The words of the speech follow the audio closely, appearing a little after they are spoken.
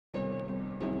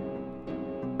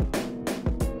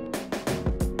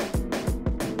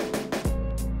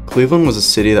Cleveland was a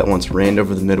city that once reigned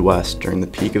over the Midwest during the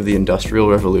peak of the Industrial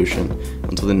Revolution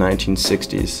until the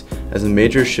 1960s as a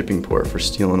major shipping port for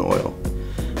steel and oil.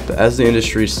 But as the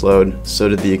industry slowed, so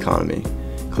did the economy.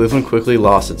 Cleveland quickly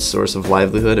lost its source of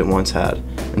livelihood it once had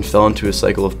and fell into a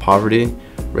cycle of poverty,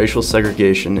 racial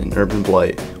segregation, and urban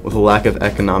blight with a lack of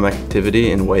economic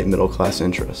activity and white middle-class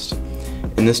interest.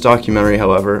 In this documentary,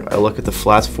 however, I look at the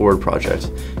Flats Forward project,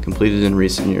 completed in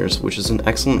recent years, which is an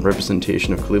excellent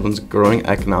representation of Cleveland's growing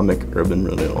economic urban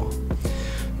renewal.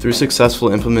 Through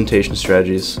successful implementation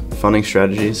strategies, funding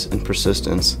strategies, and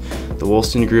persistence, the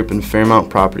Wolstein Group and Fairmount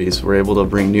Properties were able to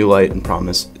bring new light and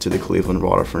promise to the Cleveland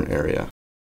waterfront area.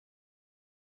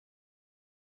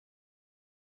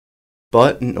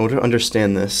 But in order to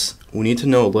understand this, we need to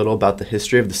know a little about the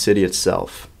history of the city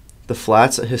itself. The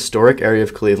Flats, a historic area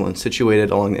of Cleveland situated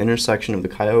along the intersection of the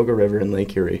Cuyahoga River and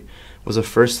Lake Erie, was the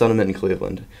first settlement in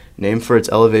Cleveland, named for its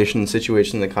elevation and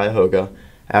situation in the Cuyahoga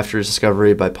after its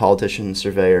discovery by politician and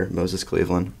surveyor Moses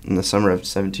Cleveland in the summer of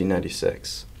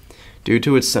 1796. Due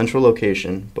to its central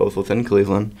location, both within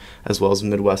Cleveland as well as the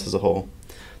Midwest as a whole,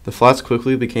 the Flats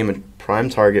quickly became a prime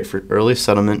target for early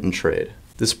settlement and trade.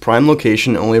 This prime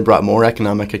location only brought more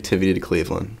economic activity to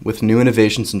Cleveland, with new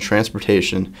innovations in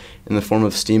transportation in the form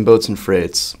of steamboats and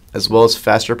freights, as well as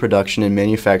faster production and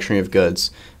manufacturing of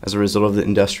goods as a result of the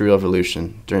Industrial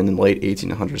Revolution during the late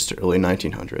 1800s to early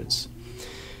 1900s.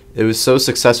 It was so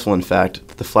successful, in fact,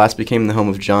 that the Flats became the home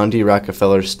of John D.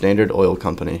 Rockefeller's Standard Oil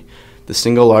Company, the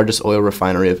single largest oil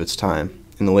refinery of its time,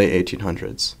 in the late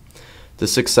 1800s.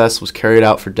 This success was carried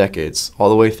out for decades, all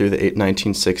the way through the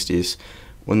 1960s,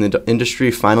 when the industry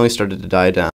finally started to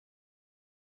die down.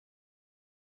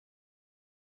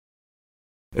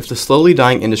 If the slowly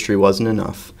dying industry wasn't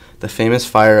enough, the famous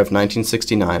fire of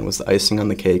 1969 was the icing on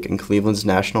the cake in Cleveland's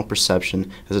national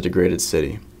perception as a degraded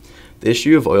city. The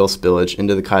issue of oil spillage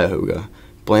into the Cuyahoga,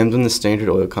 blamed on the Standard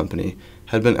Oil Company,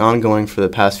 had been ongoing for the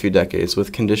past few decades,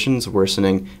 with conditions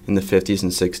worsening in the 50s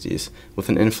and 60s, with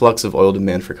an influx of oil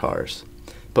demand for cars,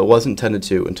 but wasn't tended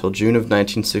to until June of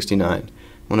 1969,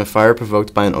 when a fire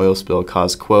provoked by an oil spill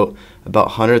caused, quote, about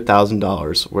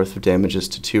 $100,000 worth of damages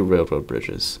to 2 railroad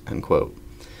bridges, end quote.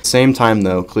 At the same time,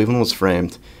 though, Cleveland was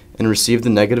framed and received the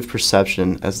negative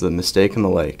perception as the mistake in the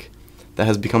lake that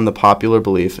has become the popular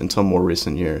belief until more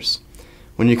recent years.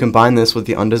 When you combine this with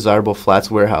the undesirable Flats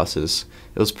warehouses,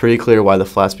 it was pretty clear why the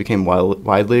Flats became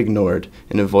widely ignored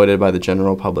and avoided by the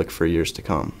general public for years to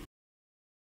come.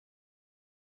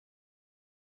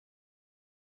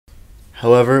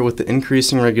 However, with the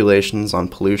increasing regulations on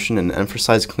pollution and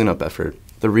emphasized cleanup effort,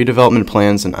 the redevelopment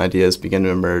plans and ideas began to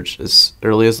emerge as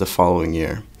early as the following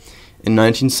year. In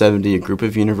 1970, a group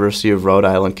of University of Rhode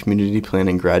Island community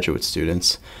planning graduate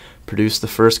students produced the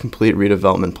first complete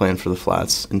redevelopment plan for the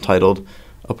Flats, entitled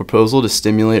A Proposal to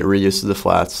Stimulate Reuse of the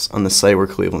Flats on the Site Where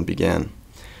Cleveland Began.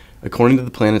 According to the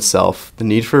plan itself, the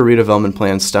need for a redevelopment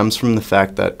plan stems from the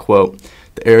fact that, quote,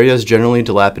 the area is generally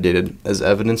dilapidated, as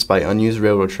evidenced by unused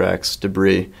railroad tracks,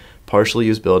 debris, partially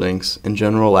used buildings, and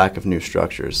general lack of new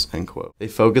structures, end quote. They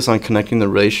focus on connecting the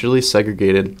racially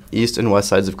segregated east and west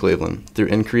sides of Cleveland through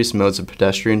increased modes of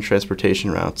pedestrian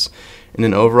transportation routes and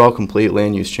an overall complete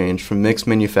land use change from mixed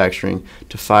manufacturing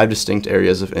to 5 distinct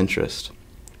areas of interest: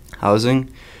 housing,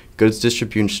 goods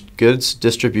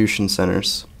distribution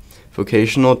centers,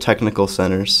 vocational technical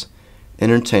centers,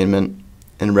 entertainment,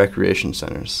 and recreation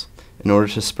centers, in order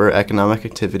to spur economic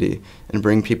activity and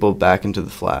bring people back into the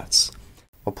Flats.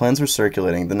 While plans were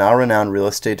circulating, the now renowned real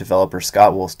estate developer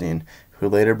Scott Wolstein, who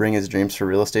would later bring his dreams for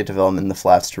real estate development in the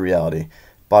Flats to reality,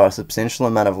 bought a substantial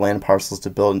amount of land parcels to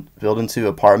build into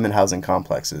apartment housing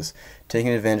complexes,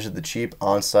 taking advantage of the cheap,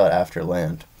 unsought-after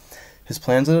land. His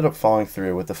plans ended up falling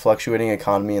through, with the fluctuating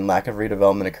economy and lack of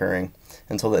redevelopment occurring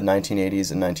until the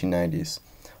 1980s and 1990s.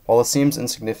 While it seems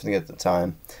insignificant at the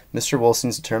time, Mr.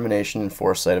 Wolstein's determination and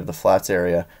foresight of the Flats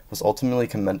area was ultimately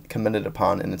commended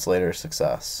upon in its later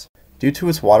success. Due to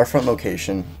its waterfront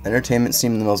location, entertainment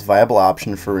seemed the most viable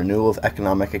option for renewal of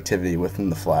economic activity within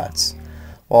the Flats.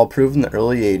 While approved in the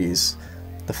early 80s,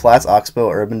 the Flats Oxbow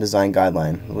Urban Design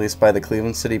Guideline, released by the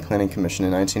Cleveland City Planning Commission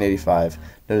in 1985,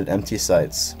 noted empty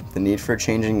sites, the need for a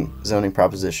changing zoning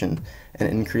proposition, and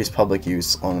increased public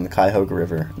use along the Cuyahoga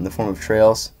River in the form of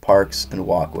trails, parks, and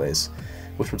walkways,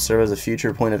 which would serve as a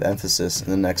future point of emphasis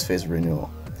in the next phase of renewal.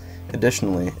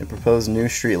 Additionally, it proposed new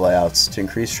street layouts to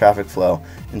increase traffic flow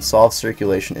and solve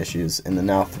circulation issues in the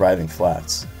now thriving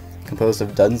Flats, composed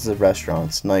of dozens of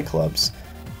restaurants, nightclubs,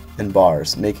 and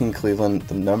bars, making Cleveland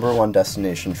the #1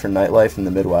 destination for nightlife in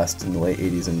the Midwest in the late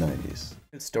 80s and 90s.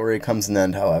 Its story comes to an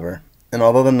end, however. And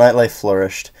although the nightlife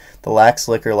flourished, the lax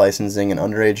liquor licensing and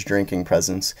underage drinking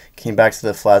presence came back to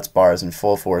the Flats bars in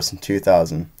full force in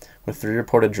 2000, with 3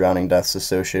 reported drowning deaths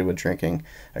associated with drinking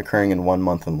occurring in 1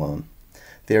 month alone.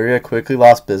 The area quickly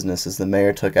lost business as the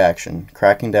mayor took action,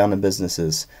 cracking down on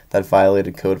businesses that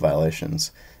violated code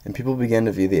violations, and people began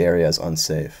to view the area as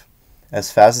unsafe.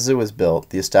 As fast as it was built,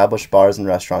 the established bars and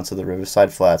restaurants of the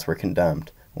Riverside Flats were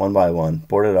condemned, one by one,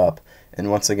 boarded up,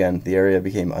 and once again the area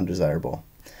became undesirable.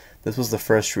 This was the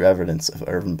first true evidence of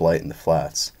urban blight in the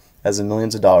Flats, as the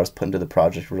millions of dollars put into the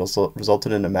project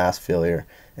resulted in a mass failure,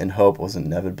 and hope was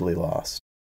inevitably lost.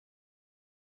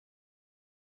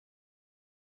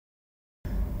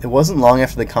 It wasn't long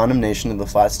after the condemnation of the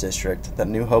Flats district that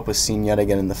new hope was seen yet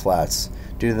again in the Flats,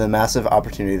 due to the massive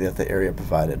opportunity that the area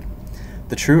provided.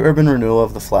 The true urban renewal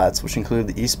of the Flats, which included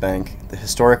the East Bank, the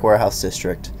historic Warehouse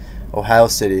District, Ohio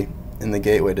City, and the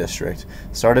Gateway District,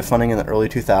 started funding in the early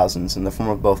 2000s in the form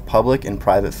of both public and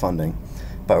private funding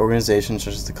by organizations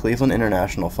such as the Cleveland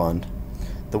International Fund,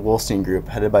 the Wolstein Group,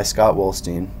 headed by Scott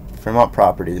Wolstein, Fairmount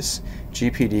Properties,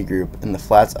 GPD Group, and the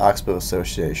Flats Oxbow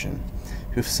Association,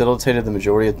 who facilitated the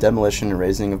majority of demolition and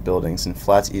razing of buildings in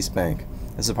Flats East Bank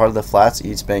as a part of the Flats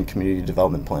East Bank Community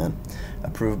Development Plan,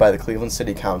 approved by the Cleveland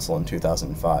City Council in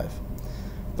 2005.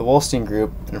 The Wolstein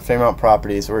Group and Fairmount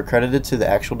Properties were accredited to the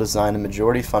actual design and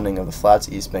majority funding of the Flats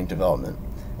East Bank development,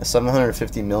 a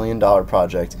 $750 million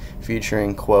project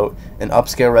featuring, quote, an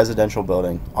upscale residential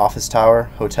building, office tower,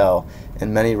 hotel,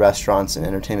 and many restaurants and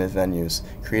entertainment venues,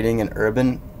 creating an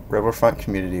urban riverfront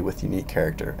community with unique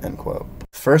character, end quote.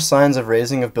 First signs of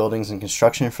raising of buildings and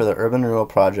construction for the Urban Renewal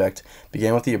project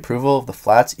began with the approval of the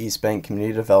Flats East Bank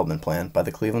Community Development Plan by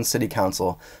the Cleveland City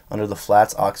Council under the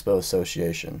Flats Oxbow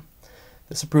Association.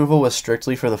 This approval was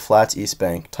strictly for the Flats East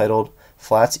Bank, titled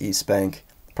Flats East Bank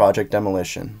Project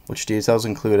Demolition, which details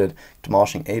included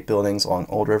demolishing 8 buildings along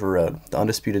Old River Road, the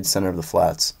undisputed center of the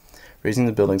Flats, raising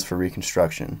the buildings for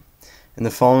reconstruction. In the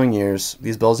following years,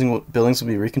 these buildings would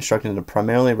be reconstructed into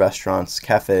primarily restaurants,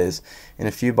 cafes, and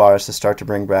a few bars to start to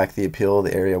bring back the appeal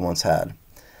the area once had.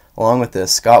 Along with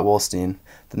this, Scott Wolstein,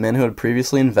 the man who had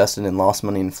previously invested and lost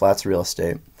money in Flats real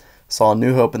estate, saw a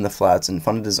new hope in the Flats and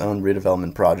funded his own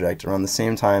redevelopment project around the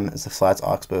same time as the Flats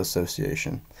Oxbow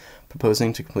Association,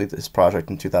 proposing to complete this project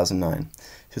in 2009.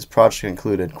 His project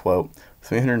included, quote,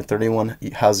 331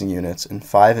 housing units in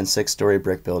 5- and 6-story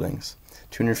brick buildings,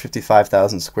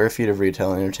 255,000 square feet of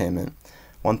retail and entertainment,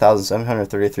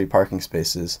 1,733 parking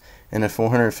spaces, and a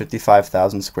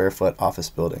 455,000 square foot office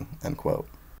building, end quote.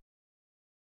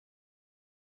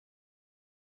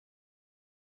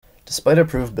 Despite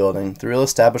approved building, the real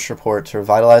established report to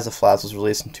revitalize the Flats was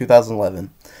released in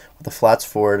 2011, with the Flats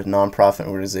Forward nonprofit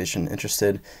organization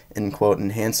interested in, quote,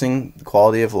 enhancing the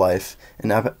quality of life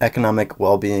and economic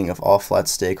well-being of all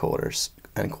Flats stakeholders,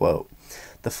 end quote.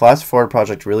 The Flats Forward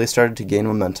project really started to gain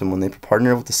momentum when they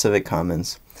partnered with the Civic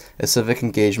Commons, a civic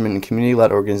engagement and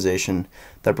community-led organization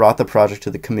that brought the project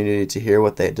to the community to hear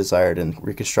what they desired in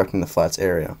reconstructing the Flats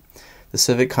area. The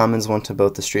Civic Commons went to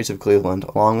both the streets of Cleveland,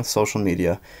 along with social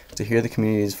media, to hear the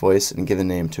community's voice and give a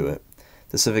name to it.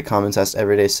 The Civic Commons asked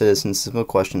everyday citizens simple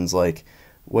questions like,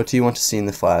 what do you want to see in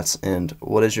the Flats, and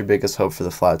what is your biggest hope for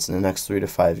the Flats in the next 3 to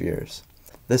 5 years?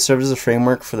 This served as a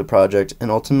framework for the project and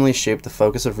ultimately shaped the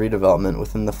focus of redevelopment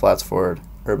within the Flats Forward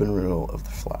Urban Renewal of the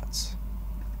Flats.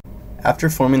 After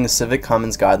forming the Civic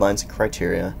Commons guidelines and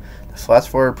criteria, the Flats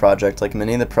Forward project, like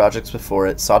many of the projects before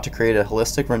it, sought to create a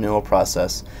holistic renewal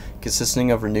process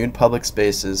consisting of renewed public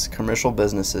spaces, commercial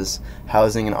businesses,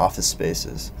 housing, and office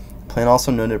spaces. The plan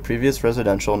also noted previous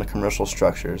residential and commercial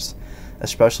structures,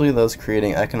 especially those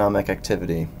creating economic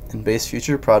activity, and based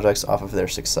future projects off of their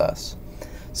success.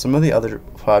 Some of the other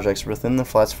projects within the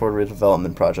Flats Forward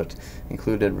redevelopment project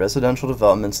included residential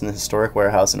developments in the historic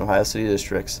Warehouse and Ohio City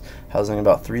districts, housing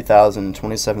about 3,000 and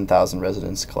 27,000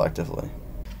 residents collectively.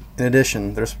 In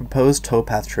addition, there's a proposed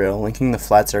towpath trail linking the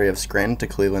Flats area of Scranton to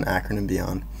Cleveland, Akron, and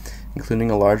beyond,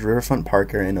 including a large riverfront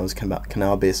park area known as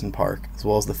Canal Basin Park, as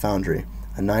well as the Foundry,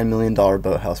 a $9 million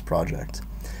boathouse project.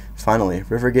 Finally,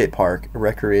 Rivergate Park, a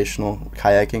recreational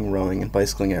kayaking, rowing, and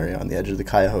bicycling area on the edge of the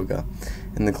Cuyahoga,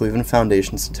 and the Cleveland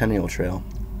Foundation Centennial Trail,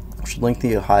 which would link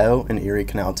the Ohio and Erie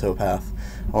Canal towpath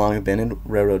along abandoned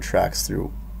railroad tracks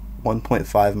through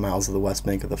 1.5 miles of the west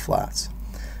bank of the Flats.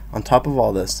 On top of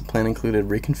all this, the plan included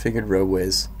reconfigured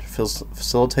roadways to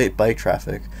facilitate bike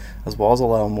traffic, as well as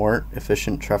allow more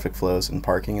efficient traffic flows and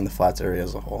parking in the Flats area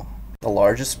as a whole. The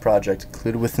largest project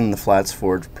included within the Flats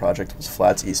Forward project was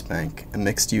Flats East Bank, a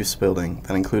mixed-use building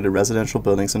that included residential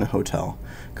buildings and a hotel,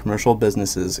 commercial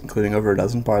businesses including over a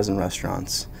dozen bars and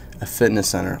restaurants, a fitness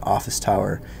center, office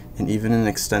tower, and even an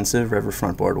extensive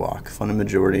riverfront boardwalk, funded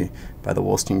majority by the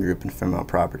Wolstein Group and Fairmount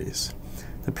Properties.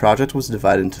 The project was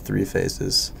divided into 3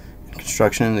 phases, and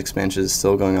construction and expansion is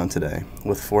still going on today,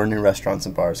 with 4 new restaurants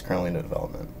and bars currently in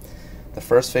development. The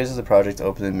first phase of the project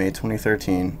opened in May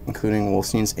 2013, including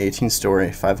Wolstein's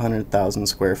 18-story, 500,000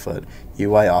 square foot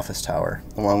UI office tower,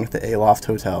 along with the Aloft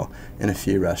Hotel and a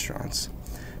few restaurants.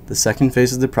 The second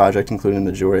phase of the project included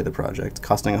the majority of the project,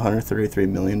 costing $133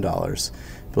 million,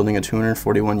 building a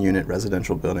 241-unit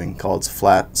residential building called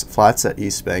Flats at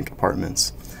East Bank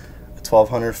Apartments, a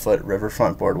 1,200-foot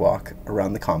riverfront boardwalk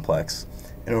around the complex,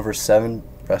 and over 7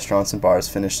 restaurants and bars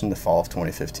finished in the fall of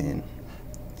 2015.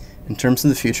 In terms of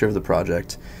the future of the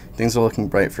project, things are looking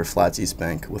bright for Flats East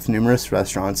Bank, with numerous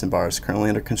restaurants and bars currently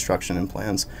under construction and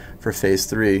plans for Phase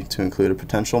 3 to include a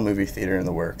potential movie theater in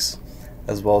the works,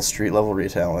 as well as street-level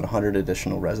retail and 100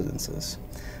 additional residences.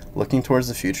 Looking towards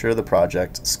the future of the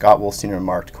project, Scott Wolstein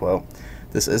remarked, quote,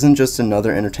 "This isn't just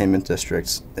another entertainment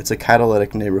district, it's a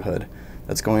catalytic neighborhood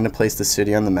that's going to place the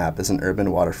city on the map as an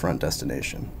urban waterfront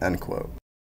destination," end quote.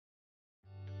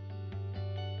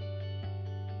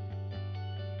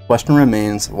 The question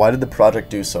remains, why did the project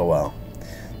do so well?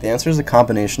 The answer is a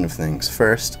combination of things.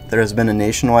 First, there has been a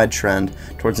nationwide trend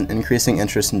towards an increasing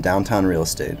interest in downtown real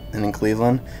estate, and in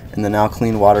Cleveland, and the now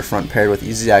clean waterfront paired with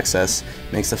easy access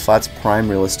makes the Flats prime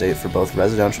real estate for both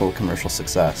residential and commercial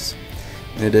success.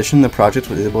 In addition, the project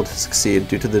was able to succeed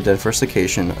due to the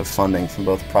diversification of funding from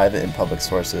both private and public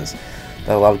sources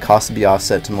that allowed costs to be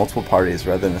offset to multiple parties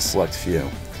rather than a select few.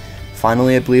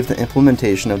 Finally, I believe the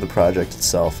implementation of the project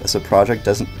itself, as a project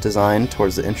designed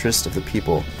towards the interest of the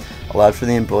people, allowed for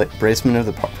the embracement of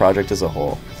the project as a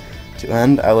whole. To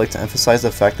end, I would like to emphasize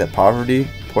the fact that poverty,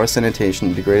 poor sanitation,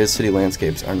 and degraded city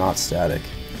landscapes are not static.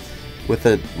 With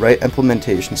the right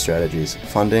implementation strategies,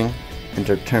 funding, and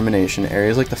determination,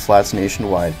 areas like the Flats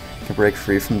nationwide can break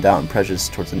free from doubt and prejudice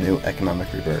towards a new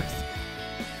economic rebirth.